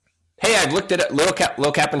I've looked at it. Lil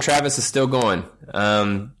Cap and Travis is still going.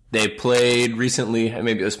 They played recently.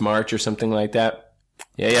 Maybe it was March or something like that.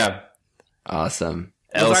 Yeah. Awesome.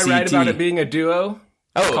 Was I right about it being a duo?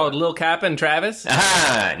 Oh, called Lil Cap and Travis?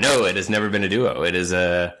 No, it has never been a duo. It is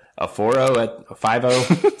a 4-0 at a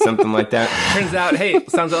 5-0, something like that. Turns out, hey,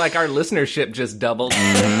 sounds like our listenership just doubled.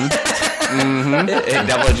 It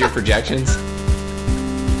doubled your projections.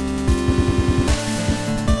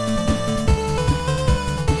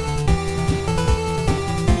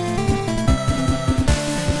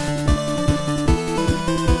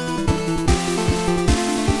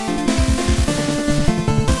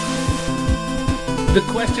 The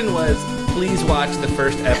question was, please watch the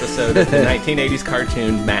first episode of the 1980s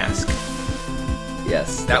cartoon Mask.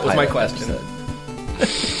 Yes. That was my question.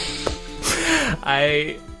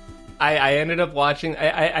 I ended up watching.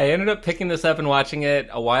 I ended up picking this up and watching it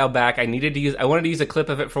a while back. I wanted to use a clip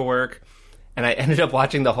of it for work, and I ended up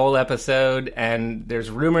watching the whole episode. And there's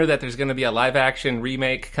rumor that there's going to be a live action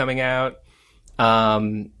remake coming out.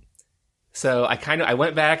 So I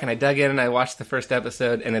went back and I dug in and I watched the first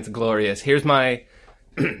episode, and it's glorious. Here's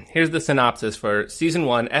the synopsis for season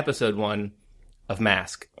 1, episode 1 of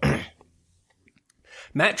Mask.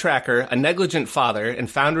 Matt Tracker, a negligent father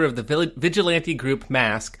and founder of the vigilante group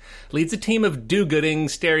Mask, leads a team of do-gooding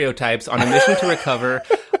stereotypes on a mission to recover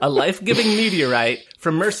a life-giving meteorite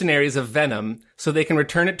from mercenaries of Venom so they can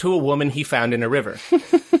return it to a woman he found in a river.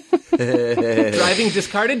 Driving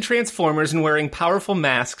discarded Transformers and wearing powerful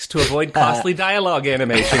masks to avoid costly dialogue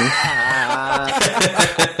animation.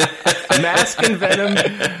 Mask and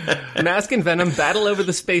Venom battle over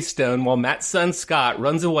the Space Stone while Matt's son Scott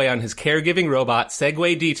runs away on his caregiving robot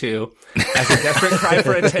Segway D2 as a desperate cry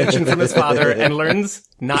for attention from his father and learns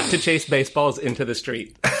not to chase baseballs into the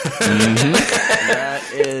street. That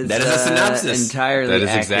is a synopsis. Entirely That is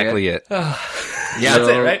accurate. exactly it. Yeah, that's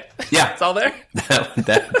it, right? Yeah. It's all there?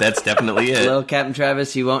 That's definitely it. Lil Captain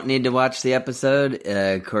Travis, you won't need to watch the episode.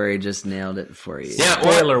 Corey just nailed it for you. Yeah,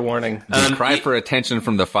 Spoiler warning. The cry for attention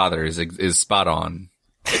from the father is spot on.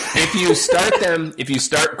 If you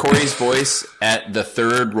start Corey's voice at the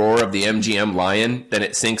third roar of the MGM lion, then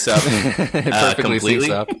it syncs up Perfectly completely.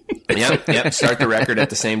 syncs up. Yep. Start the record at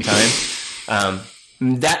the same time.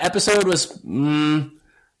 That episode was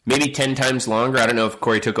maybe 10 times longer. I don't know if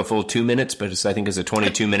Corey took a full 2 minutes, but I think it's a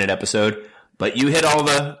 22-minute episode. But you hit all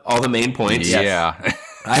the main points. Yeah.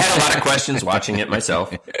 I had a lot of questions watching it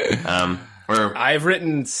myself. I've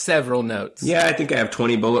written several notes. Yeah, I think I have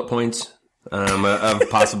 20 bullet points of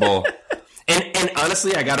possible. And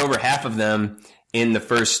honestly, I got over half of them in the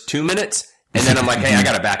first 2 minutes, and then I'm like, hey, I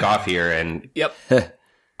got to back off here. And Yep.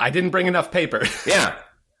 I didn't bring enough paper. yeah,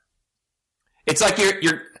 it's like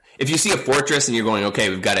you're if you see a fortress and you're going, okay,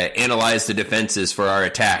 we've got to analyze the defenses for our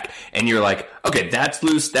attack, and you're like, okay, that's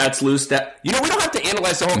loose, that we don't have to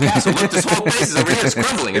analyze the whole castle. Look, this whole place is over here, it's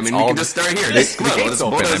crumbling. I mean, we can just start here. Just come on, let's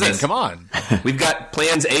bulldoze this. Come on. We've got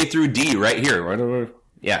plans A through D right here.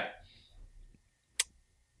 Yeah.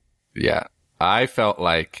 Yeah. I felt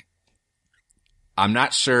like I'm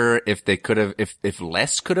not sure if they could have if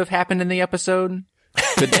less could have happened in the episode.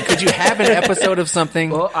 Could you have an episode of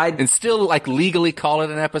something and still like legally call it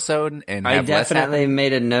an episode and have less definitely happen?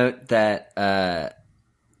 made a note that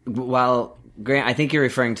while Grant, I think you're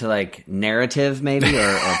referring to like narrative maybe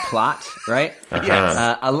or plot, right?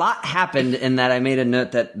 Yes. A lot happened in that. I made a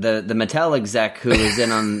note that the Mattel exec who was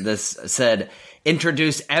in on this said,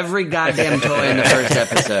 introduce every goddamn toy in the first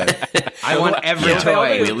episode. I want every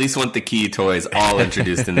toy. We at least want the key toys all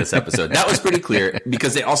introduced in this episode. That was pretty clear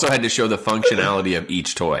because they also had to show the functionality of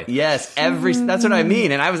each toy. Yes, that's what I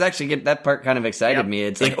mean. And I was actually that part kind of excited me.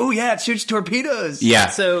 It's like, oh yeah, it shoots torpedoes. Yeah,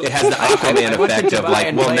 so it has the Aquaman effect to of buy like,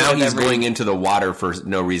 and well, play now with he's every- going into the water for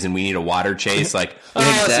no reason. We need a water chase. Like,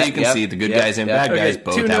 so you can Yep. see the good Yep. guys and Yep. bad guys Okay,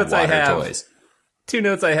 both two have notes I water have. toys. 2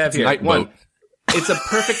 notes I have here. Night One, boat. it's a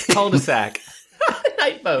perfect cul-de-sac.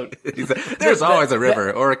 Night boat. There's always a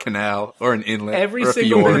river or a canal or an inlet Every or a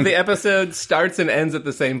single fjord. minute of the episode starts and ends at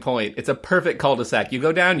the same point. It's a perfect cul-de-sac. You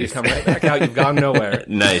go down, you come right back out, you've gone nowhere.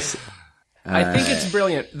 Nice. I think it's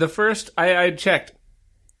brilliant. The first, I checked,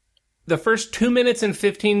 the first 2 minutes and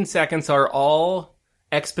 15 seconds are all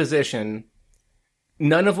exposition,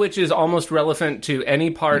 none of which is almost relevant to any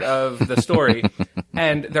part of the story.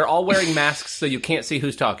 And they're all wearing masks so you can't see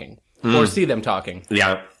who's talking or see them talking.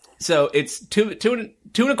 Yeah. So it's two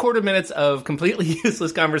and a quarter minutes of completely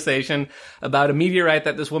useless conversation about a meteorite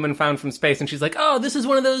that this woman found from space. And she's like, oh, this is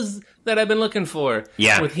one of those that I've been looking for.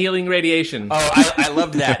 Yeah. With healing radiation. Oh, I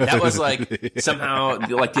loved that. That was like somehow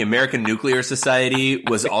like the American Nuclear Society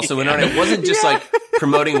was also in on it. It wasn't just like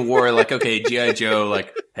promoting war, like, okay, G.I. Joe,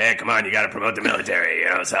 like hey, come on, you got to promote the military.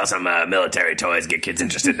 Sell some military toys, get kids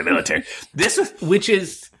interested in the military. Which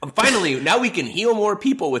is finally now we can heal more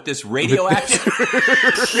people with this radioactive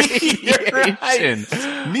radiation.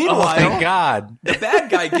 Meanwhile, thank God, the bad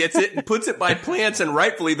guy gets it and puts it by plants, and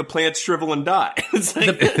rightfully the plants shrivel and die. It's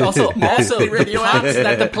like, also the pots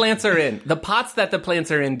that the plants are in. The pots that the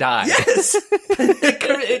plants are in die. Yes,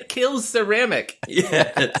 it kills ceramic.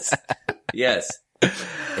 Yes.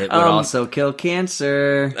 It would also kill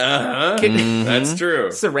cancer. That's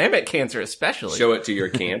true. Ceramic cancer, especially. Show it to your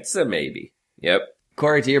cancer, maybe. Yep.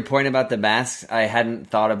 Corey, to your point about the masks, I hadn't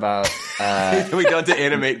thought about. We don't have to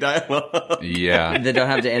animate dialogue. Yeah, they don't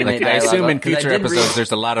have to animate. I dialogue. assume in future episodes,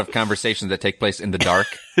 there's a lot of conversations that take place in the dark.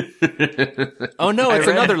 Oh no, it's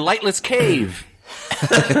another lightless cave.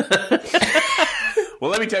 Well,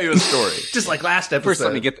 let me tell you a story. Just like last episode. First,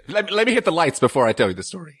 let me hit the lights before I tell you the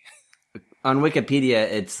story. On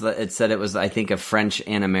Wikipedia, it said it was, I think, a French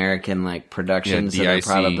and American like production. So they're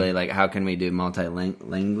probably like, how can we do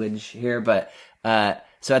multi-language here? But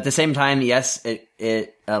so at the same time, yes,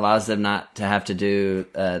 it allows them not to have to do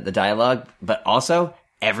the dialogue, but also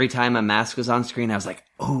every time a mask was on screen, I was like,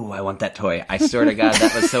 "Oh, I want that toy!" I swear to God,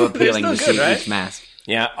 that was so appealing to see each mask.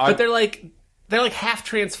 Yeah, but they're like half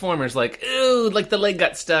Transformers, like, ooh, like the leg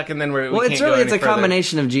got stuck, and then it's a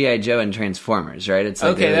combination of G.I. Joe and Transformers, right? It's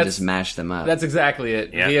like they just mash them up. That's exactly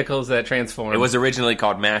it. Yeah. Vehicles that transform. It was originally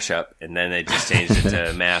called Mashup, and then they just changed it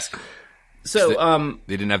to Mask. So,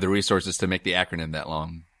 they didn't have the resources to make the acronym that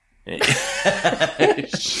long.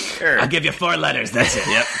 Sure. I'll give you 4 letters, that's it.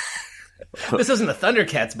 Yep. This isn't a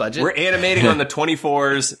Thundercats budget. We're animating on the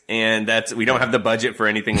 24s, and we don't have the budget for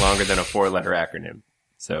anything longer than a 4-letter acronym.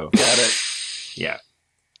 So. Got it. Yeah.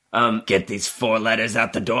 Get these 4 letters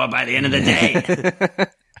out the door by the end of the day.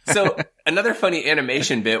 So another funny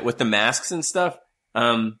animation bit with the masks and stuff.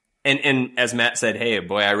 And as Matt said, hey,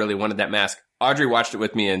 boy, I really wanted that mask. Audrey watched it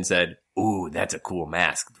with me and said, ooh, that's a cool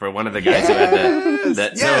mask for one of the guys who had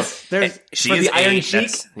that. Yes. So, she is the Iron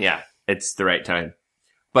Sheik. Yeah, it's the right time.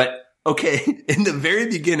 But okay, in the very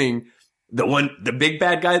beginning, the big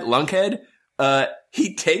bad guy, Lunkhead,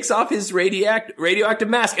 he takes off his radioactive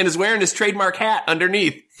mask and is wearing his trademark hat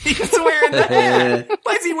underneath. He's wearing the hat.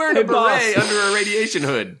 Why is he wearing a beret under a radiation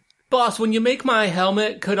hood? Boss, when you make my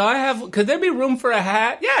helmet, could there be room for a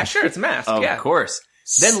hat? Yeah, sure, it's a mask. Of course.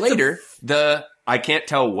 Then later, I can't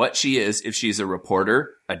tell what she is, if she's a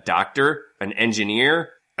reporter, a doctor, an engineer,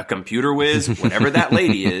 a computer whiz, whatever that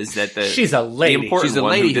lady is. She's a lady. She's a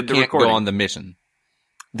lady who can't go on the mission.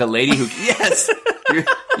 The lady who, yes,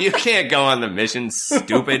 you can't go on the mission,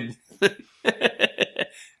 stupid.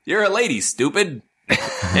 You're a lady, stupid.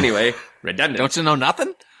 Anyway, redundant. Don't you know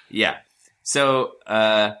nothing? Yeah. So,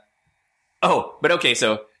 was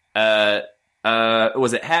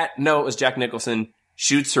it Hat? No, it was Jack Nicholson.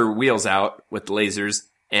 Shoots her wheels out with lasers,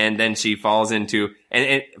 and then she falls down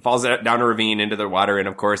a ravine into the water, and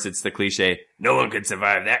of course it's the cliche, no one could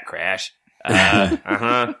survive that crash.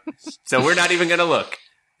 So we're not even gonna look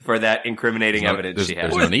for that incriminating evidence she has.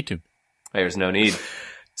 There's no need to. There's no need.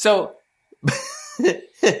 So,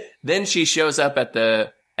 then she shows up at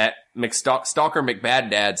Stalker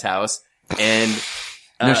McBaddad's house, and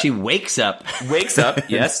no, she wakes up. Wakes up,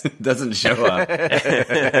 yes. Doesn't show up.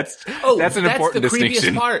 That's an important the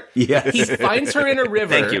distinction. Creepiest part. Yes. He finds her in a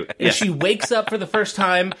river. Thank you. And she wakes up for the first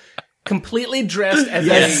time, completely dressed as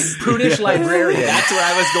a prudish librarian. That's where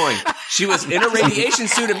I was going. She was in a radiation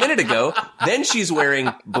suit a minute ago. Then she's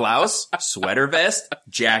wearing blouse, sweater vest,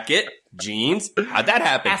 jacket, jeans. How'd that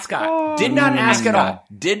happen? Ascot. Did not ask at all.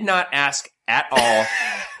 Did not ask at all.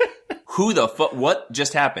 Who the fuck? What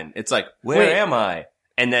just happened? It's like, where am I?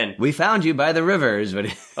 And then we found you by the rivers.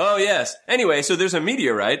 Oh yes. Anyway, so there's a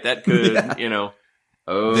meteorite that could,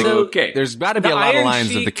 Okay. There's got to be a lot of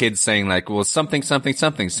lines of the kids saying like, well, something, something,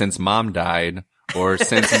 something since mom died or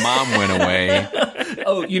since mom went away.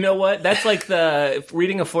 Oh, you know what? That's like the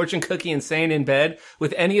reading a fortune cookie and saying in bed.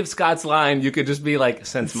 With any of Scott's line, you could just be like,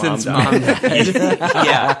 since mom died.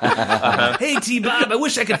 Yeah. Uh-huh. Hey, T-Bob, I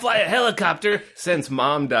wish I could fly a helicopter since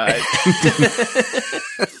mom died.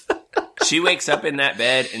 She wakes up in that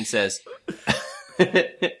bed and says,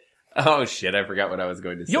 oh shit, I forgot what I was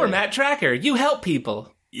going to say. You're Matt Tracker. You help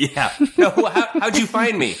people. Yeah. No, how'd you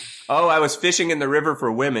find me? Oh, I was fishing in the river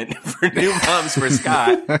for women, for new moms for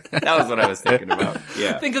Scott. That was what I was thinking about.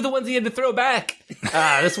 Yeah. Think of the ones he had to throw back.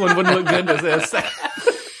 This one wouldn't look good as this.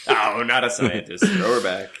 Oh, not a scientist. Throw her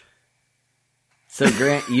back. So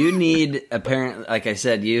Grant, you need, apparently, like I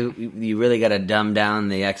said, you really got to dumb down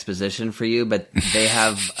the exposition for you, but they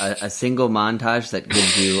have a single montage that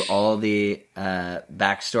gives you all the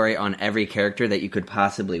backstory on every character that you could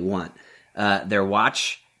possibly want. Their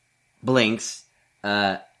watch blinks.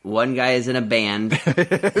 One guy is in a band.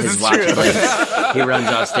 His watch blinks. He runs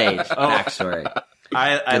off stage. Backstory.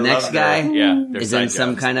 The next guy is in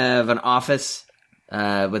some jobs. kind of an office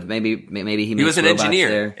with maybe he was an engineer,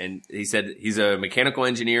 there. and he said he's a mechanical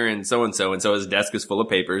engineer and so and his desk is full of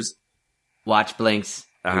papers. Watch blinks.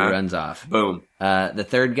 He runs off. Boom. The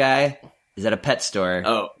third guy is at a pet store.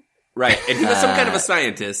 Oh, right. And he was some kind of a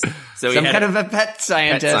scientist. So some he had kind of a pet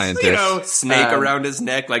scientist. you know, snake around his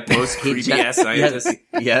neck like most creepy ass scientists.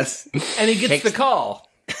 Yes. And he gets the call.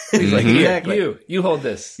 He's like, Exactly. you hold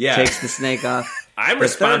this. Yeah. Takes the snake off. I'm The third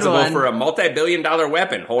responsible one- for a multi-billion-dollar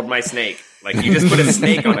weapon. Hold my snake. Like, you just put a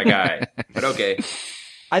snake on a guy. But okay.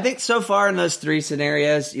 I think so far in those three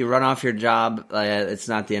scenarios, you run off your job. It's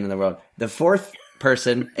not the end of the world. The fourth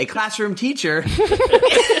person, a classroom teacher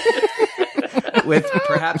with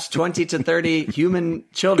perhaps 20 to 30 human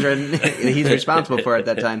children he's responsible for at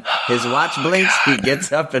that time. His watch blinks. He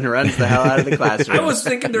gets up and runs the hell out of the classroom. I was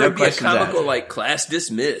thinking there No would be a questions comical, asked. like, class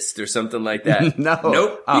dismissed or something like that. No.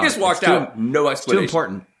 Nope. Oh, He just walked it's too- out. No It's too explanation.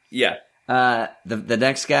 important. Yeah. The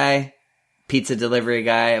next guy, pizza delivery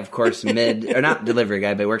guy, of course, or not delivery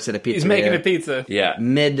guy, but works at a pizza. He's making a pizza. Yeah.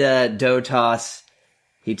 Mid dough toss,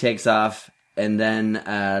 he takes off, and then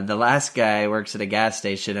the last guy works at a gas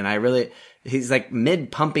station, and he's like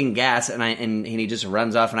mid pumping gas, and he just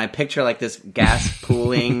runs off, and I picture like this gas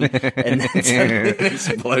pooling, and then suddenly an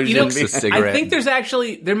explosion. You know, a cigarette. I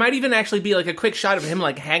think there might even actually be like a quick shot of him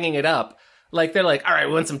like hanging it up. Like they're like, all right,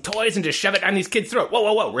 we want some toys and just shove it down these kids' throat.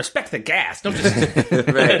 Whoa, respect the gas. Don't just.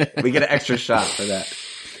 Right, we get an extra shot for that.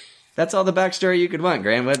 That's all the backstory you could want,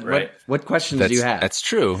 Graham. What questions do you have? That's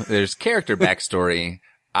true. There's character backstory.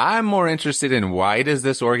 I'm more interested in why does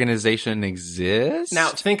this organization exist? Now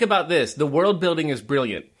think about this. The world building is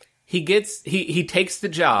brilliant. He takes the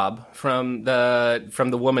job from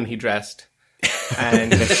the woman he dressed.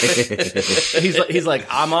 And he's like,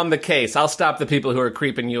 I'm on the case. I'll stop the people who are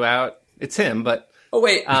creeping you out. It's him, but Oh,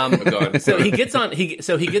 wait. Go on. so he gets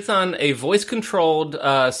on a voice controlled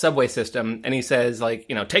subway system, and he says like,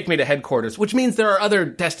 take me to headquarters, which means there are other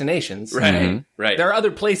destinations. Right. Mm-hmm. Right. There are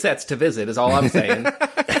other play sets to visit, is all I'm saying.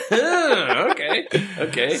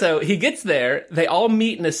 Okay. So he gets there, they all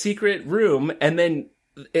meet in a secret room, and then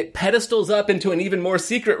it pedestals up into an even more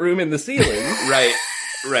secret room in the ceiling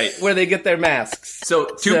Right. where they get their masks. So,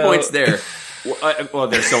 two points there. Well,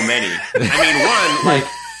 there's so many. I mean, one, like,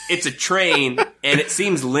 it's a train, and it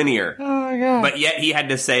seems linear. Oh, my God. But yet he had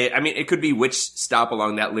to say, it could be which stop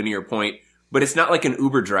along that linear point, but it's not like an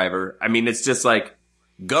Uber driver. I mean, it's just like,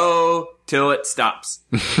 go till it stops.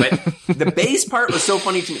 But the base part was so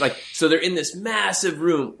funny to me. Like, so they're in this massive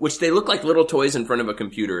room, which they look like little toys in front of a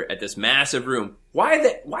computer at this massive room. Why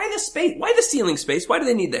the space? Why the ceiling space? Why do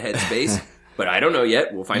they need the head space? But I don't know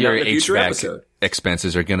yet. We'll find out in a future episode.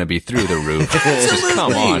 Expenses are going to be through the roof. Just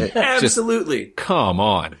come on. Absolutely. Come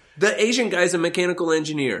on. The Asian guy's a mechanical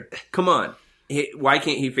engineer. Come on. Why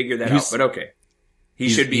can't he figure that out? But okay.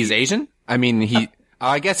 He's Asian? I mean,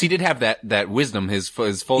 I guess he did have that wisdom. His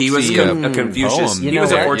folks. He was a Confucius. Poem. He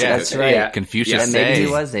was a what? fortune. That's right. Yeah. Confucius. And maybe he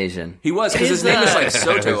say. was Asian. He was, because his name is like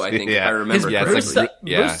Soto, I think, if I remember Bruce,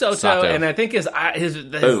 correctly. Bruce Soto, Sato. and I think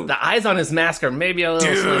the eyes on his mask are maybe a little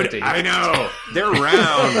slanty. I know. They're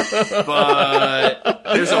round, but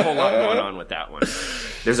there's a whole lot going on with that one.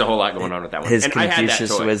 His And I had that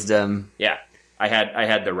Confucius toy. wisdom. Yeah. I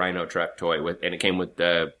had the Rhino truck toy and it came with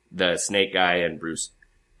the snake guy and Bruce.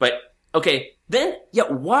 But okay, then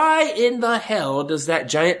why in the hell does that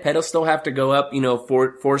giant pedestal have to go up,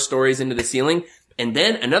 4 stories into the ceiling? And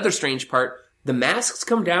then another strange part, the masks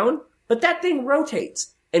come down, but that thing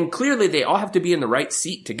rotates. And clearly they all have to be in the right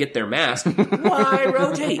seat to get their mask. Why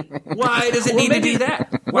rotate? Why does it need to do that?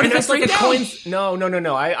 Why What if not it's like a straight down?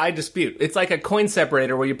 No. I dispute. It's like a coin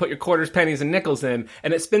separator where you put your quarters, pennies, and nickels in,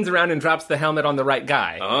 and it spins around and drops the helmet on the right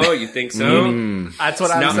guy. Oh, you think so? That's what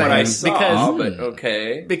It's I'm not saying. what I saw, because but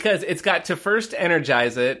okay. because it's got to first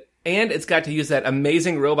energize it, and it's got to use that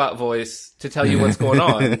amazing robot voice to tell you what's going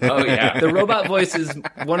on. Oh, yeah. The robot voice is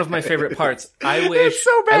one of my favorite parts. I wish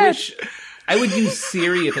I would use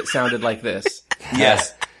Siri if it sounded like this.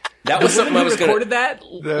 Yes. That was something I was recorded going to...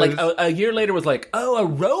 that like a year later was like, oh, a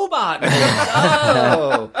robot.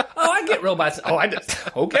 Oh, I get robots. Oh, I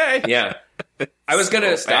just okay. Yeah. I was going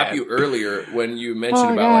to stop you earlier when you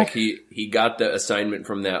mentioned about like he got the assignment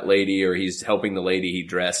from that lady, or he's helping the lady he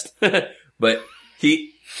dressed. But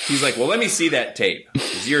he's like, well, let me see that tape.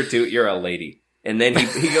 'Cause you're a lady. And then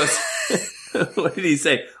he goes... What did he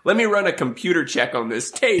say? Let me run a computer check on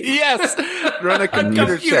this tape. Yes. Run a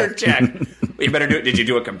computer check. You better do it. Did you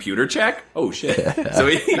do a computer check? Oh, shit. So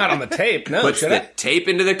he not on the tape. No, puts the tape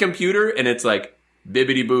into the computer, and it's like,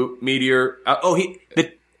 bibbity boop, meteor.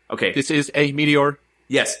 Okay. This is a meteor.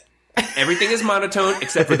 Yes. Everything is monotone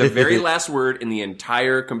except for the very last word in the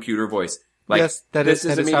entire computer voice. Like, yes, that is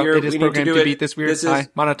how it is programmed to beat this weird high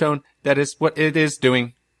monotone. That is what it is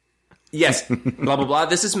doing. Yes. Blah, blah, blah.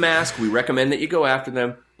 This is Mask. We recommend that you go after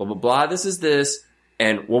them. Blah, blah, blah. This is this.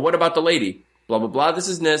 And, well, what about the lady? Blah, blah, blah. This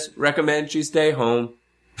is this. Recommend she stay home.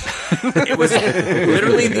 It was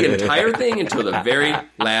literally the entire thing until the very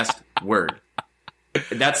last word.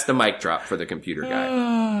 That's the mic drop for the computer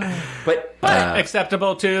guy. But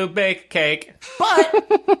acceptable to bake cake. But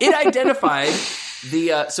it identified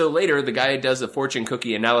so later the guy does a fortune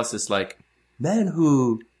cookie analysis like, man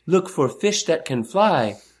who look for fish that can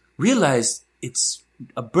fly realize it's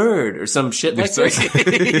a bird or some shit like this.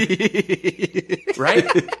 Right?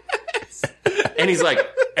 And he's like,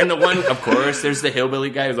 and the one, of course, there's the hillbilly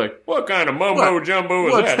guy who's like, what kind of mumbo jumbo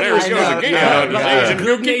is that? There he goes again.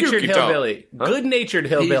 Good-natured hillbilly. Huh? Good-natured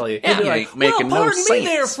hillbilly. Yeah. He'd be like, making well, pardon no me sense.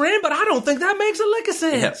 there, friend, but I don't think that makes a lick of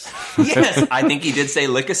sense. Yes, I think he did say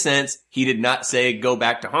lick of sense. He did not say go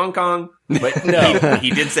back to Hong Kong, but no, he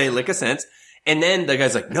did say lick of sense. And then the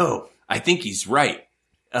guy's like, no, I think he's right.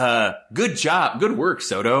 Good job. Good work,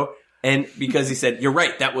 Soto. And because he said, you're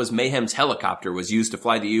right, that was Mayhem's helicopter was used to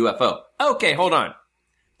fly the UFO. Okay, hold on.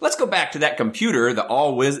 Let's go back to that computer,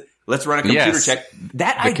 let's run a computer check.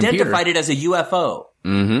 That identified it as a UFO.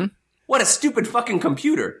 Mm-hmm. What a stupid fucking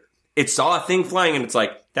computer. It saw a thing flying and it's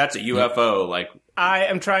like, that's a UFO. Like, I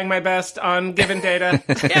am trying my best on given data.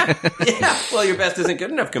 yeah. Well, your best isn't good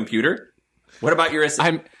enough, computer. What about your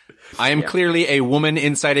assistant? I am clearly a woman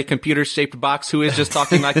inside a computer-shaped box who is just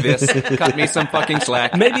talking like this. Cut me some fucking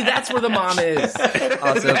slack. Maybe that's where the mom is.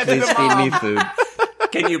 Also, please feed me food.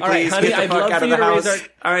 Can you please honey, get the fuck out of the house?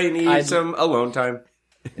 I need some alone time.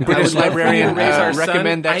 British librarian raise our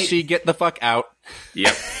recommend son. that she get the fuck out.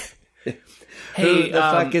 Yep. Who the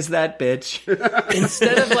fuck is that bitch?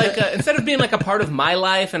 Instead of being like a part of my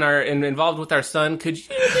life and involved with our son, could you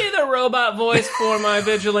be the robot voice for my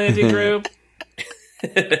vigilante group?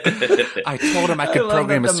 I told him I could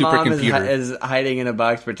program a supercomputer. Mom is hiding in a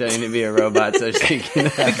box pretending to be a robot so she can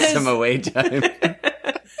have some away time.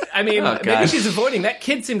 I mean, maybe she's avoiding. That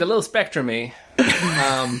kid seemed a little spectrum-y.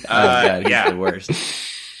 God, he's the worst.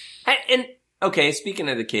 And okay, speaking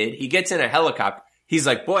of the kid, he gets in a helicopter. He's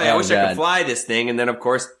like, boy, I wish I could fly this thing. And then, of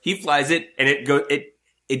course, he flies it, and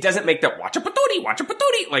it doesn't make that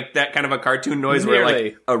watch-a-patootie, like that kind of a cartoon noise where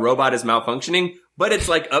like a robot is malfunctioning. But it's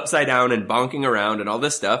like upside down and bonking around and all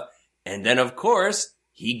this stuff. And then, of course,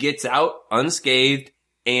 he gets out unscathed,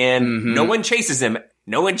 and no one chases him.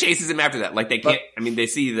 No one chases him after that. Like they can't. They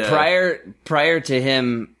see the prior to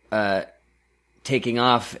him taking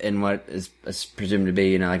off in what is presumed to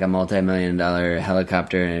be, like a multi-million-dollar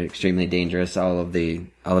helicopter and extremely dangerous. All of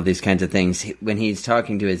these kinds of things. When he's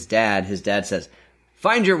talking to his dad says,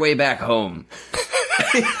 "Find your way back home."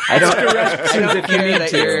 I don't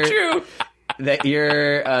care that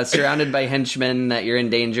you're surrounded by henchmen, that you're in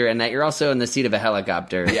danger, and that you're also in the seat of a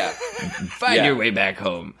helicopter. Yeah. Find your way back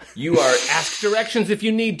home. You are ask directions if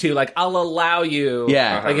you need to. Like, I'll allow you.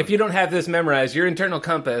 Yeah. Like, if you don't have this memorized, your internal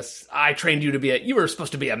compass, I trained you to be you were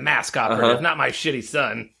supposed to be a mask operative, not my shitty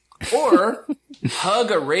son. Or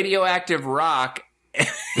hug a radioactive rock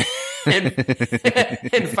and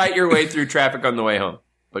fight your way through traffic on the way home.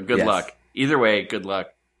 But good luck. Either way, good luck.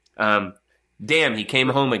 Damn, he came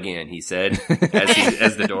home again, he said,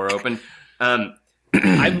 as the door opened.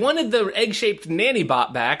 I wanted the egg-shaped nanny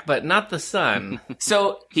bot back, but not the son.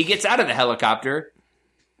 So he gets out of the helicopter.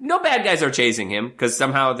 No bad guys are chasing him, because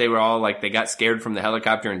somehow they were all like, they got scared from the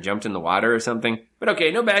helicopter and jumped in the water or something. But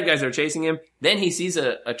okay, no bad guys are chasing him. Then he sees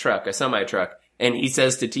a truck, a semi-truck, and he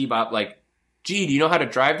says to T-Bop, like, gee, do you know how to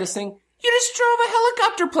drive this thing? You just drove a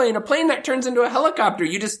helicopter plane, a plane that turns into a helicopter.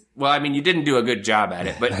 You didn't do a good job at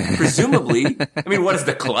it, but presumably, what is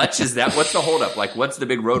the clutch? What's the holdup? Like, what's the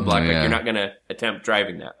big roadblock? Like, you're not going to attempt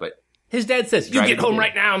driving that, but. His dad says, you get home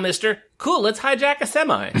right now, mister. Cool, let's hijack a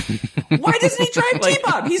semi. Why doesn't he drive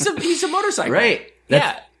T-Bob? He's a motorcycle. Right.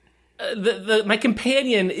 Yeah. My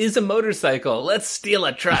companion is a motorcycle. Let's steal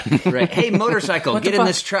a truck. Right. Hey, motorcycle, get in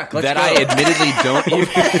this truck. Let's go. I admittedly don't.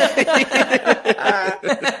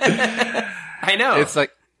 I know. It's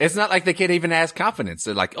like, it's not like the kid even has confidence.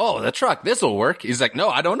 They're like, oh, the truck, this'll work. He's like, no,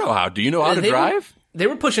 I don't know how. Do you know how to drive? They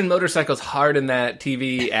were pushing motorcycles hard in that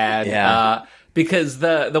TV ad. Because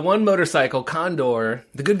the one motorcycle, Condor,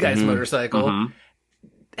 the good guy's motorcycle,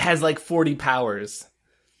 has like 40 powers.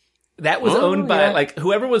 That was owned by, like,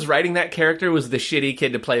 whoever was writing that character was the shitty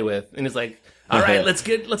kid to play with. And it's like, All right, let's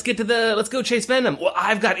go chase Venom. Well,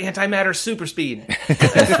 I've got antimatter super speed. Dude,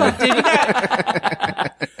 you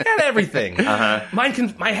got everything.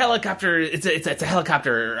 My helicopter, it's a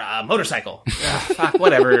helicopter motorcycle. Fuck,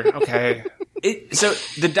 whatever. Okay. So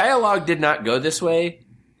the dialogue did not go this way,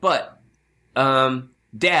 but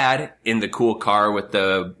Dad in the cool car with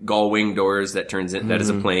the gull wing doors that turns in, that is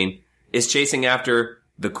a plane, is chasing after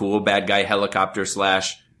the cool bad guy helicopter /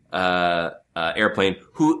 airplane,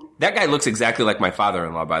 who that guy looks exactly like my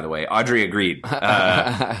father-in-law, by the way. Audrey agreed.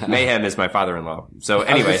 Mayhem is my father-in-law. So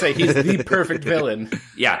anyway, I was gonna say he's the perfect villain.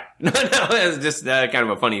 Yeah. No, it's just kind of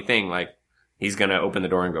a funny thing. Like, he's gonna open the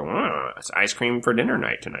door and go, it's ice cream for dinner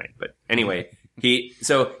night tonight. But anyway, he's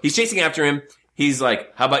chasing after him. He's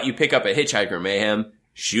like, how about you pick up a hitchhiker, Mayhem?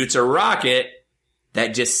 Shoots a rocket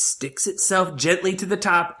that just sticks itself gently to the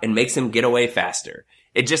top and makes him get away faster.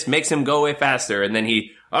 It just makes him go away faster. And then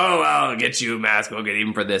I'll get you, Mask. We'll get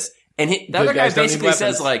even for this. And the other guy basically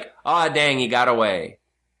says like, dang, he got away.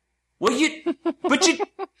 Well, you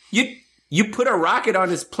put a rocket on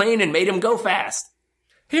his plane and made him go fast.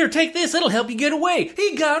 Here, take this. It'll help you get away.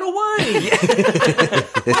 He got away.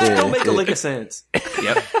 That don't make a lick of sense.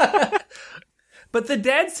 Yep. But the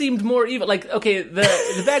dad seemed more evil. Like, okay,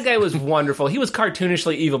 the bad guy was wonderful. He was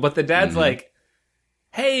cartoonishly evil, but the dad's like,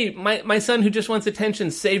 hey, my son who just wants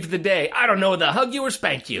attention saved the day. I don't know whether to hug you or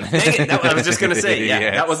spank you. Dang it. I was just going to say,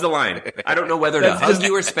 yeah, that was the line. I don't know whether to hug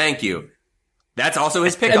you or spank you. That's also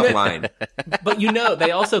his pickup line. But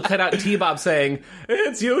they also cut out T-Bob saying,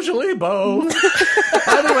 it's usually both.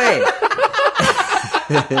 By the way,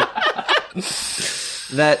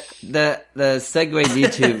 the Segway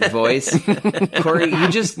YouTube voice, Corey, you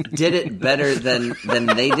just did it better than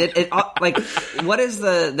they did. It like, what is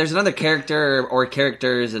there's another character or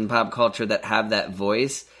characters in pop culture that have that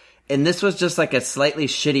voice, and this was just like a slightly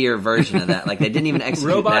shittier version of that. Like, they didn't even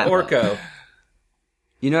execute Robot that Orko. Well.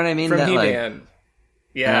 You know what I mean? From that, He-Man. Like,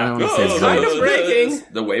 yeah. Kind of breaking.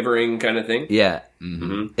 The wavering kind of thing. Yeah.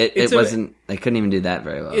 Mm-hmm. It wasn't, they couldn't even do that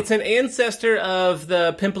very well. It's an ancestor of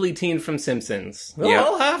the pimply teen from Simpsons. Yeah.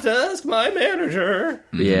 I'll have to ask my manager.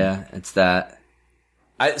 Mm-hmm. Yeah, it's that.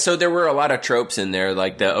 So there were a lot of tropes in there,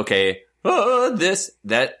 like the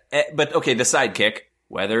sidekick,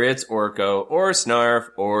 whether it's Orko or Snarf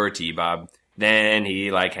or T-Bob, then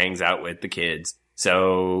he like hangs out with the kids.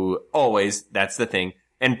 So always, that's the thing.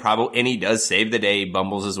 And he does save the day,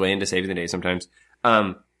 bumbles his way into saving the day sometimes.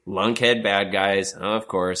 Lunkhead bad guys, of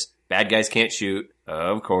course. Bad guys can't shoot,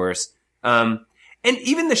 of course. And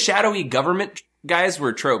even the shadowy government guys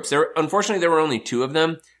were tropes. Unfortunately, there were only 2 of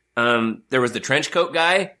them. There was the trench coat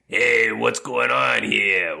guy. Hey, what's going on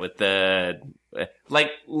here with the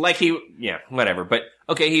whatever. But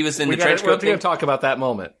okay, he was in the trench coat thing. We're going to talk about that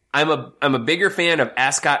moment. I'm a bigger fan of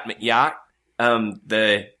Ascot Yacht.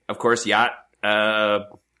 Of course, Yacht.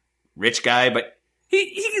 Rich guy, but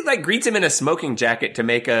he like greets him in a smoking jacket to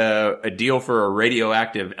make a deal for a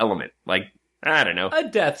radioactive element. Like, I don't know. A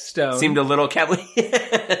death stone. Seemed a little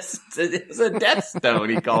Yes, it was a death stone,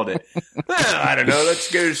 he called it. Well, I don't know.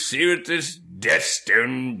 Let's go see what this death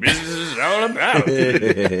stone business is all about.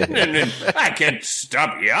 I can't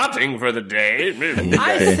stop yachting for the day.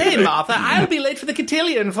 I say, Martha, I'll be late for the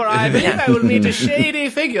cotillion, for I believe I will meet a shady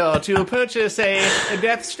figure to purchase a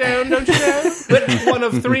death stone, don't you know? But one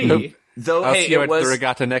of 3. Though, I'll see you at the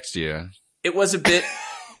regatta next year. It was a bit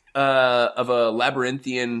of a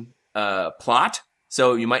labyrinthian plot,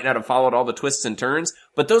 so you might not have followed all the twists and turns,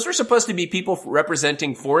 but those were supposed to be people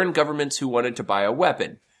representing foreign governments who wanted to buy a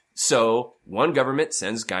weapon. So one government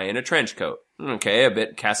sends guy in a trench coat. Okay, a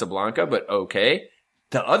bit Casablanca, but okay.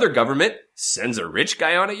 The other government sends a rich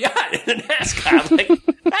guy on a yacht in an ascot. Like,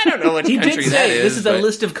 I don't know what country that is. He did say this is a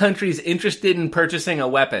list of countries interested in purchasing a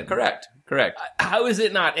weapon. Correct. How is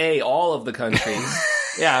it not all of the countries?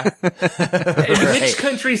 Yeah. Which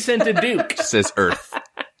country sent a duke? Says Earth.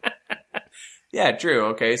 Yeah, true.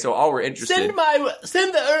 Okay, so all we're interested.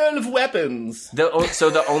 Send the Earl of Weapons. So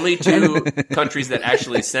the only 2 countries that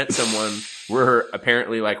actually sent someone were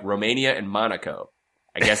apparently like Romania and Monaco.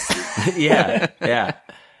 I guess. Yeah.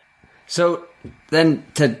 So then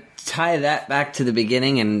to tie that back to the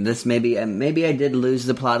beginning, and this maybe I did lose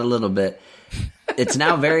the plot a little bit. It's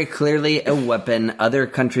now very clearly a weapon. Other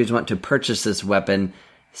countries want to purchase this weapon.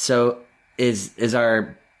 So is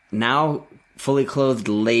our now fully clothed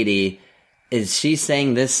lady? Is she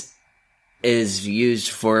saying this is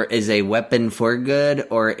a weapon for good,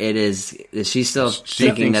 or is she still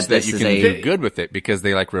thinking that this is you can do good with it because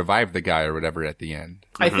they like revive the guy or whatever at the end?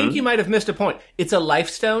 I think you might have missed a point. It's a life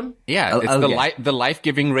stone. Yeah, it's the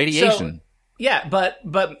life-giving radiation. Yeah, but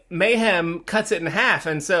Mayhem cuts it in half,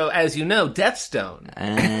 and so, as you know, Deathstone.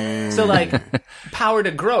 So, like, power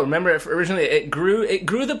to grow. Remember, originally it grew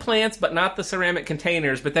the plants, but not the ceramic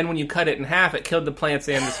containers. But then when you cut it in half, it killed the plants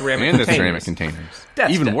and the ceramic containers. And the ceramic containers.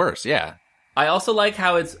 Even worse, yeah. I also like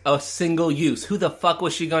how it's a single use. Who the fuck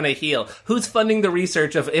was she going to heal? Who's funding the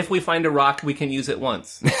research of if we find a rock, we can use it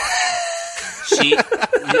once?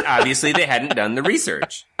 Obviously, they hadn't done the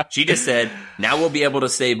research. She just said, now we'll be able to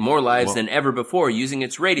save more lives than ever before using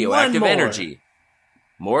its radioactive energy.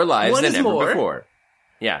 More lives than ever before.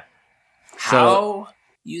 Yeah. How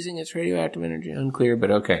using its radioactive energy? Unclear,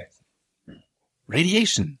 but okay.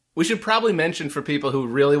 Radiation. We should probably mention for people who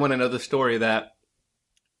really want to know the story that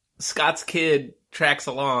Scott's kid tracks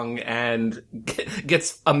along and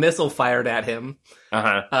gets a missile fired at him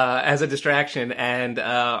as a distraction, and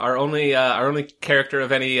our only character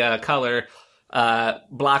of any color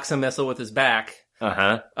blocks a missile with his back,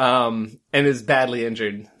 and is badly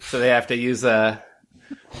injured. So they have to use the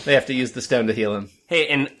stone to heal him. Hey,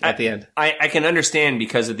 and at the end, I can understand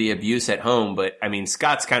because of the abuse at home, but I mean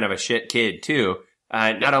Scott's kind of a shit kid too.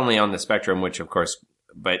 Not only on the spectrum, which of course,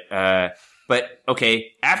 but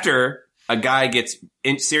okay, after a guy gets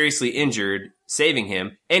seriously injured, saving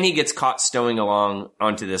him, and he gets caught stowing along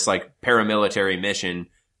onto this like paramilitary mission.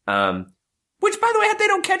 Which, by the way, they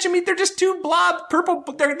don't catch him. They're just two blob purple.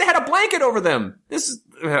 They had a blanket over them. This is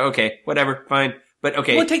okay. Whatever, fine. But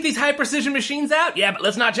okay, we'll take these high precision machines out. Yeah, but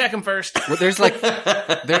let's not check them first. Well, there's like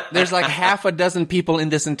half a dozen people in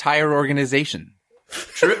this entire organization.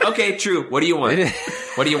 True. Okay, true. What do you want?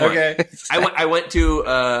 What do you want? Okay. I went to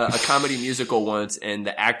a comedy musical once, and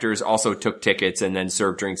the actors also took tickets and then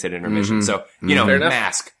served drinks at intermission. So, you know,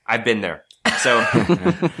 Mask. I've been there. So,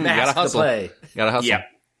 Mask to play. Gotta hustle. Yeah.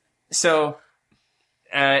 So,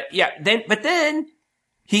 then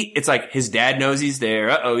it's like his dad knows he's there.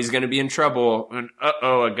 Uh-oh, he's going to be in trouble. And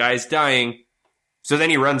uh-oh, a guy's dying. So then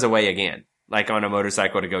he runs away again, like on a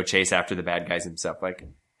motorcycle to go chase after the bad guys himself. Like,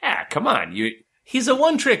 come on, He's a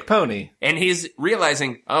one-trick pony. And he's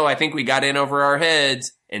realizing, I think we got in over our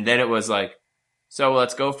heads. And then it was like, so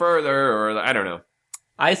let's go further, or I don't know.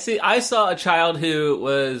 I saw a child who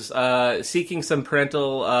was seeking some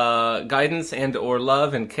parental guidance and or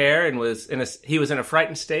love and care, and he was in a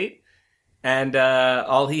frightened state. And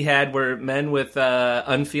all he had were men with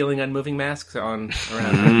unfeeling, unmoving masks on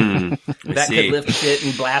around him that could lift shit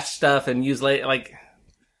and blast stuff and use like...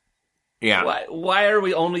 Yeah. Why are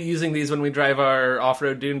we only using these when we drive our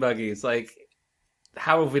off-road dune buggies? Like,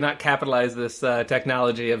 how have we not capitalized this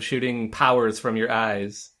technology of shooting powers from your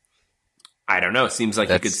eyes? I don't know. It seems like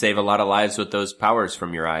you could save a lot of lives with those powers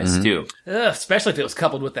from your eyes, too. Especially if it was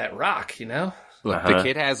coupled with that rock, you know? Look, the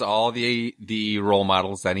kid has all the role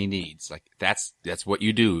models that he needs. Like, that's what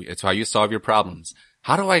you do. It's how you solve your problems.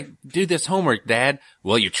 How do I do this homework, Dad?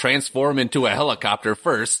 Well, you transform into a helicopter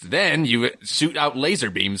first, then you shoot out laser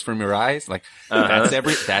beams from your eyes. Like,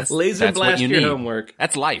 that's laser blast what you need. Your homework.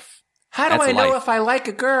 That's life. How do I know if I like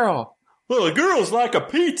a girl? Well, a girl's like a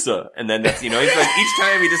pizza. And then that's, he's like, each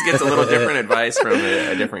time he just gets a little different advice from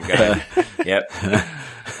a different guy. Yep.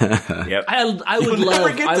 Yep. I would love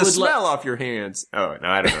never get the smell off your hands. Oh, no,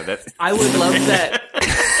 I don't know. I would love that.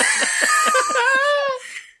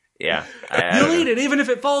 Yeah. You'll eat it even if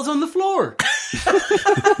it falls on the floor.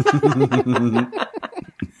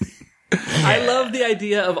 I love the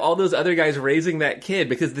idea of all those other guys raising that kid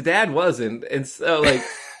because the dad wasn't. And so, like,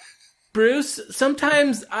 Bruce,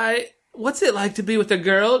 sometimes what's it like to be with a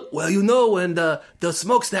girl? Well, you know when the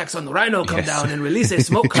smokestacks on the Rhino come down and release a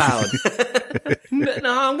smoke cloud.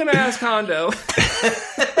 No, I'm going to ask Hondo.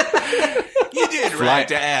 You did right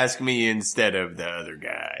to ask me instead of the other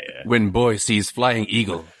guy. When boy sees flying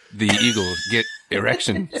eagle, the eagle get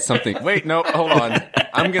erection something. Wait, no, hold on.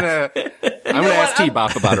 I'm gonna ask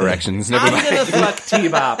T-Bop about erections. Never mind. I'm gonna fuck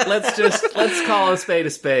T-Bop. Let's call a spade a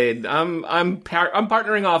spade. I'm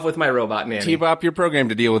partnering off with my robot nanny. T-Bop, you're programmed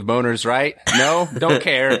to deal with boners, right? No, don't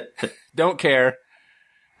care. Don't care.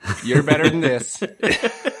 You're better than this.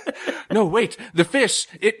 No, wait, the fish.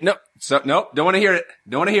 Don't want to hear it.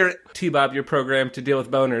 Don't want to hear it. T-Bob, you're programmed to deal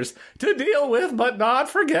with boners. To deal with, but not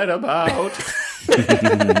forget about.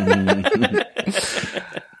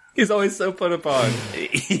 He's always so put upon.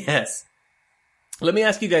 Yes. Let me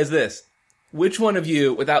ask you guys this. Which one of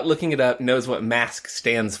you, without looking it up, knows what MASK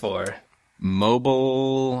stands for?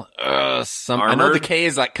 Mobile, I know the K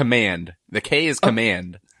is like command. The K is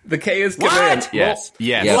command. The K is command. What? Yes.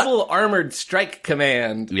 Yes. Mobile Armored Strike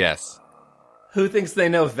Command. Yes. Who thinks they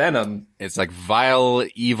know Venom? It's like vile,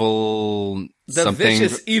 evil, the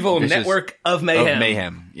vicious, evil network of mayhem. Of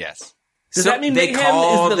mayhem, yes. Does that mean they Mayhem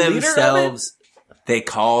call is the themselves? Leader of it? They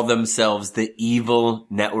call themselves the Evil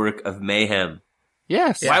Network of Mayhem.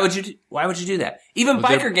 Yes. Why would you do that? Even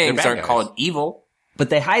biker gangs aren't called evil. But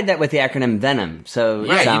they hide that with the acronym Venom. So you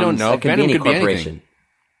don't know. It could Venom be any could be corporation.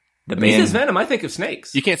 When he says Venom, I think of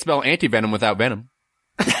snakes. You can't spell anti-venom without venom.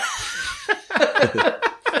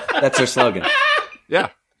 That's their slogan. Yeah.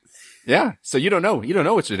 Yeah. So you don't know. You don't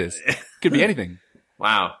know which it is. Could be anything.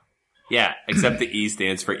 Wow. Yeah, except the E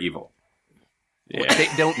stands for evil. Yeah. Well, they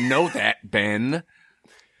don't know that, Ben.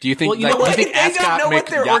 Do you think? Well, you know what? They don't know what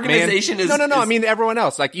their organization is. No. I mean, everyone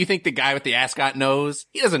else. Like, you think the guy with the ascot knows?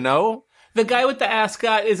 He doesn't know. The guy with the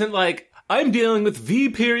ascot isn't like, I'm dealing with V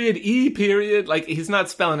period, E period. Like, he's not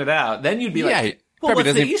spelling it out. Then you'd be like, well,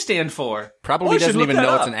 what's the E stand for? Probably doesn't even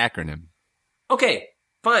know it's an acronym. Okay,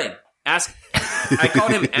 fine. I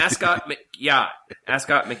called him Ascot McYacht.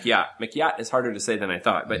 Ascot McYacht. McYacht is harder to say than I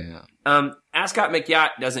thought, but Ascot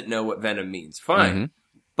McYacht doesn't know what Venom means. Fine. Mm-hmm.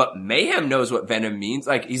 But Mayhem knows what Venom means.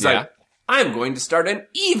 Like, he's like, I'm going to start an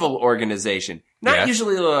evil organization. Not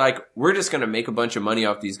usually like, we're just going to make a bunch of money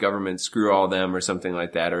off these governments, screw all them or something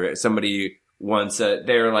like that. Or somebody wants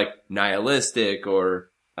they're like nihilistic or,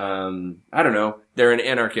 I don't know, they're an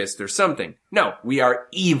anarchist or something. No, we are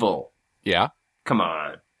evil. Yeah. Come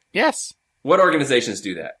on. Yes. What organizations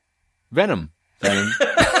do that? Venom. Damn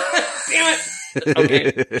it.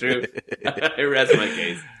 Okay, true. I rest my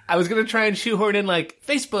case. I was going to try and shoehorn in like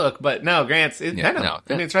Facebook, but no, Grant's Venom. No,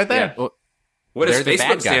 I mean, it's right there. Yeah. Well, what does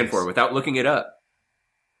Facebook stand for without looking it up?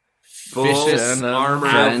 Vicious, armor,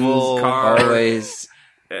 friends, car, always,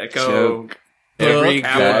 echo, joke, every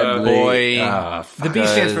boy. The B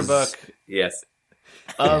stands for book. Yes.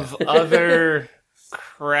 Of other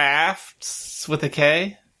crafts with a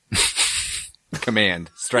K. Command.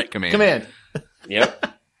 Strike command. Command. Yep.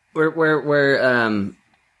 We're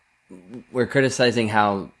criticizing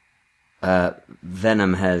how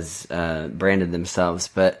Venom has branded themselves,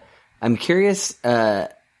 but I'm curious.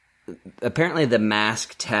 Apparently, the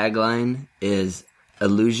mask tagline is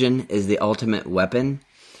 "Illusion is the ultimate weapon,"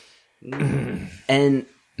 and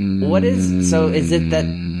what is so? Is it that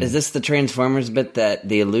is this the Transformers bit that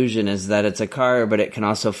the illusion is that it's a car, but it can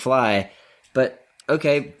also fly? But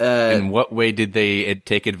okay, in what way did they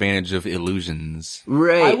take advantage of illusions?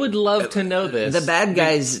 Right, I would love to know this. The bad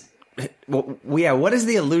guys. Well, yeah, what is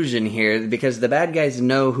the illusion here? Because the bad guys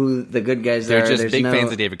know who the good guys are. They're just big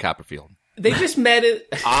fans of David Copperfield. They just met it.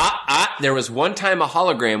 There was one time a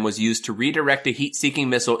hologram was used to redirect a heat-seeking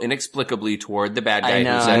missile inexplicably toward the bad guy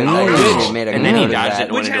who said, "Oh no!" And then he dodged it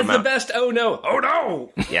and which has the best "Oh no! Oh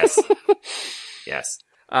no!" Yes, yes.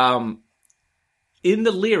 In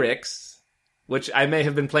the lyrics, which I may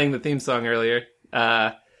have been playing the theme song earlier.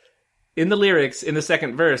 In the lyrics, in the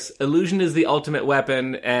second verse, illusion is the ultimate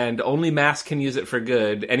weapon, and only mask can use it for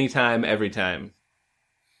good, anytime, every time.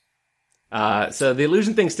 So the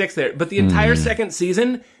illusion thing sticks there, but the entire second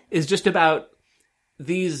season is just about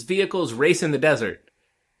these vehicles race in the desert.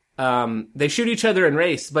 They shoot each other and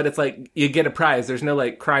race, but it's like you get a prize. There's no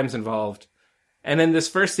like crimes involved. And then this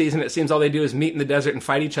first season, it seems all they do is meet in the desert and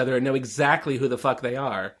fight each other and know exactly who the fuck they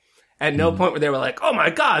are. At no point where they were like, "Oh my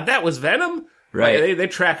god, that was Venom." Right. Like, they're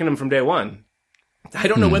tracking them from day one. I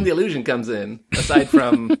don't know when the illusion comes in, aside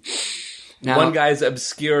from now, one guy's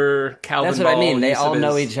obscure Calvin That's what Ball I mean. They all his...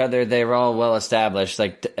 know each other. They're all well established.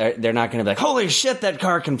 Like they're not going to be like, "Holy shit, that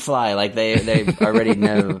car can fly!" Like they already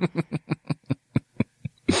know.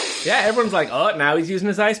 Yeah, everyone's like, "Oh, now he's using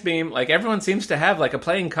his ice beam." Like everyone seems to have like a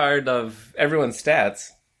playing card of everyone's stats.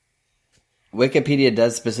 Wikipedia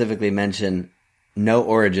does specifically mention no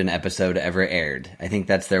Origin episode ever aired. I think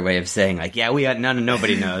that's their way of saying, like, yeah,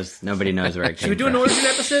 nobody knows. Nobody knows where it came from. Should we do an Origin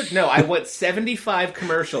episode? No, I want 75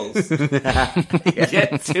 commercials.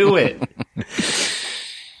 Get to it.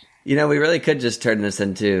 You know, we really could just turn this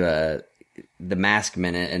into the Mask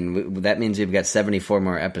Minute, and that means we've got 74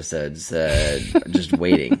 more episodes just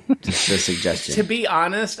waiting. Just a suggestion. To be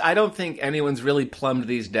honest, I don't think anyone's really plumbed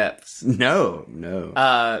these depths. No.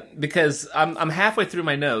 Because I'm halfway through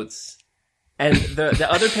my notes. And the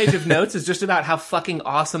other page of notes is just about how fucking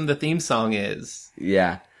awesome the theme song is.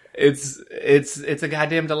 Yeah. It's a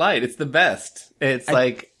goddamn delight. It's the best. It's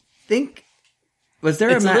was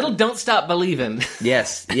there it's a little Don't Stop Believin'.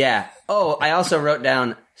 Yes. Yeah. Oh, I also wrote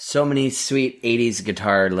down so many sweet 80s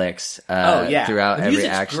guitar licks throughout every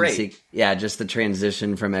action sequence. Yeah, just the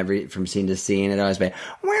transition from scene to scene. It always been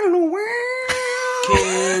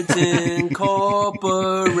Kids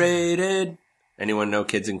Incorporated. Anyone know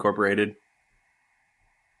Kids Incorporated?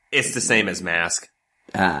 It's the same as Mask.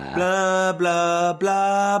 Blah, blah,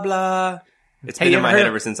 blah, blah. It's been in my head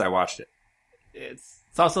ever since I watched it.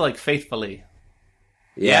 It's also like Faithfully.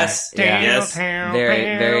 Yes. Yes.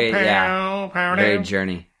 Very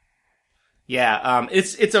Journey. Yeah,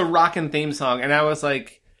 it's a rockin' theme song, and I was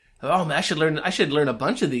like, oh man, I should learn a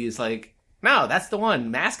bunch of these. Like, no, that's the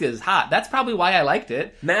one. Mask is hot. That's probably why I liked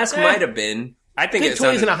it. Mask might have been. I think Kid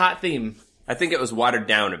Toys in a hot theme. I think it was watered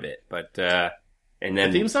down a bit, but and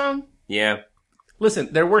then the theme song. Yeah. Listen,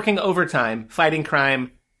 they're working overtime, fighting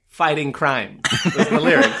crime. Those are the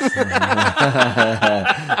lyrics.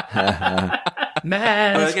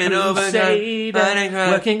 Mask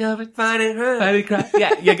Crusader, working overtime, fighting crime.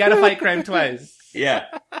 Yeah, you gotta fight crime twice. Yeah.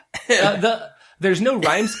 There's no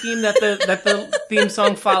rhyme scheme that the theme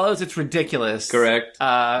song follows. It's ridiculous. Correct.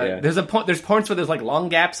 There's points where there's like long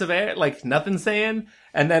gaps of air, like nothing saying,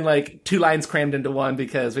 and then like 2 lines crammed into one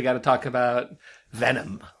because we got to talk about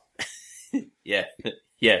Venom. Yeah.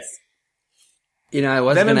 Yes. You know, I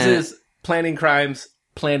was Venom's is planning crimes.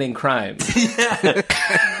 Yeah.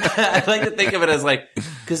 I like to think of it as like,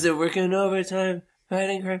 because they're working overtime,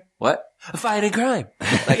 fighting crime. What? Fighting crime.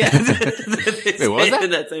 Like, Wait, what was that?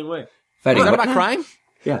 In that same way. Fighting what about crime?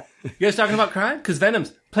 Yeah. You guys talking about crime? Because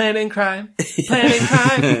Venom's planning crime.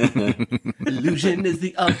 Illusion is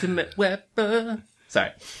the ultimate weapon.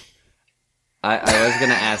 Sorry. I was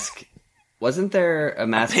going to ask, wasn't there a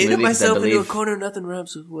Mask movie? I painted myself into a corner, nothing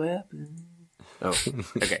rhymes with weapon. Oh,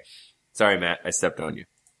 okay. Sorry, Matt. I stepped on you.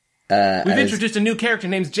 We've introduced a new character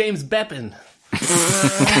named James Beppin.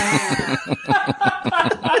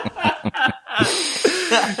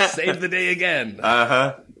 Save the day again.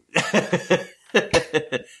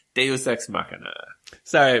 Deus Ex Machina.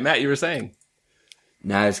 Sorry, Matt, you were saying?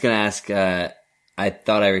 No, I was going to ask, I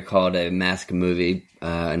thought I recalled a Mask movie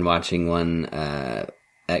and watching one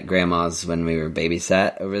at Grandma's when we were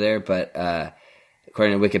babysat over there, but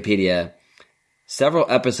according to Wikipedia, several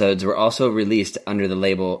episodes were also released under the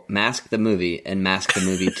label Mask the Movie and Mask the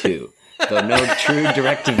Movie 2, though no true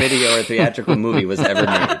direct-to-video or theatrical movie was ever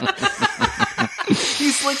made.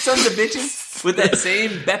 These like sons of bitches with that same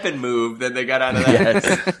Beppin move that they got out of that.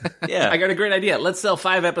 Yes. Yeah. I got a great idea. Let's sell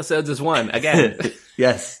 5 episodes as one. Again.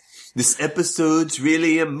 Yes. This episode's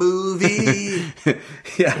really a movie.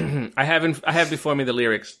 Yeah. I have before me the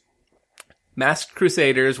lyrics. Masked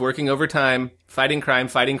Crusaders working overtime, fighting crime.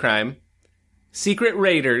 Secret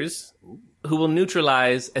raiders who will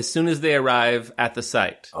neutralize as soon as they arrive at the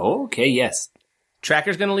site. Oh, okay, yes.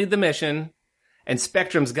 Tracker's going to lead the mission, and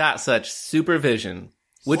Spectrum's got such supervision.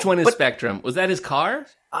 Which one is Spectrum? Was that his car?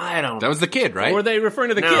 I don't know. That was the kid, right? Or were they referring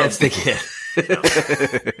to the kid? That's the kid.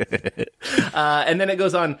 And then it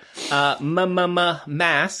goes on,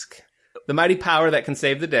 Mask, the mighty power that can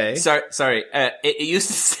save the day. Sorry. It used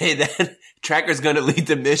to say that Tracker's going to lead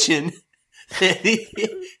the mission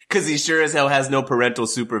because he sure as hell has no parental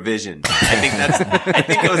supervision. I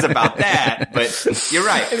think it was about that, but you're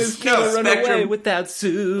right. And his kid will run away without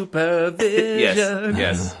supervision.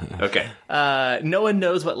 Yes. Okay. No one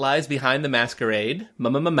knows what lies behind the masquerade.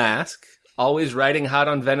 Mask, always riding hot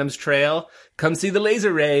on Venom's trail. Come see the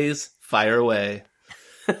laser rays. Fire away.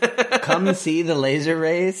 Come see the laser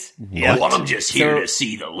rays? Yeah, well, I'm just here to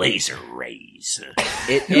see the laser rays.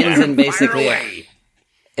 It ends in basically...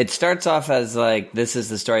 It starts off as like, this is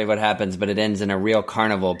the story of what happens, but it ends in a real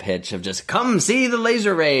carnival pitch of just, come see the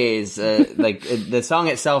laser rays. The song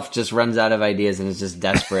itself just runs out of ideas and is just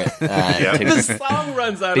desperate. The song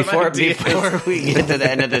runs out of ideas. Before we get to the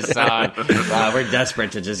end of this song, we're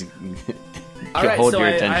desperate to just hold your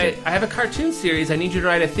attention. I have a cartoon series. I need you to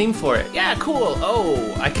write a theme for it. Yeah, cool.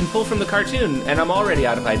 Oh, I can pull from the cartoon, and I'm already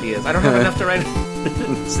out of ideas. I don't have enough to write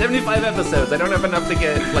 75 episodes. I don't have enough to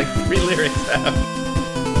get like 3 lyrics out.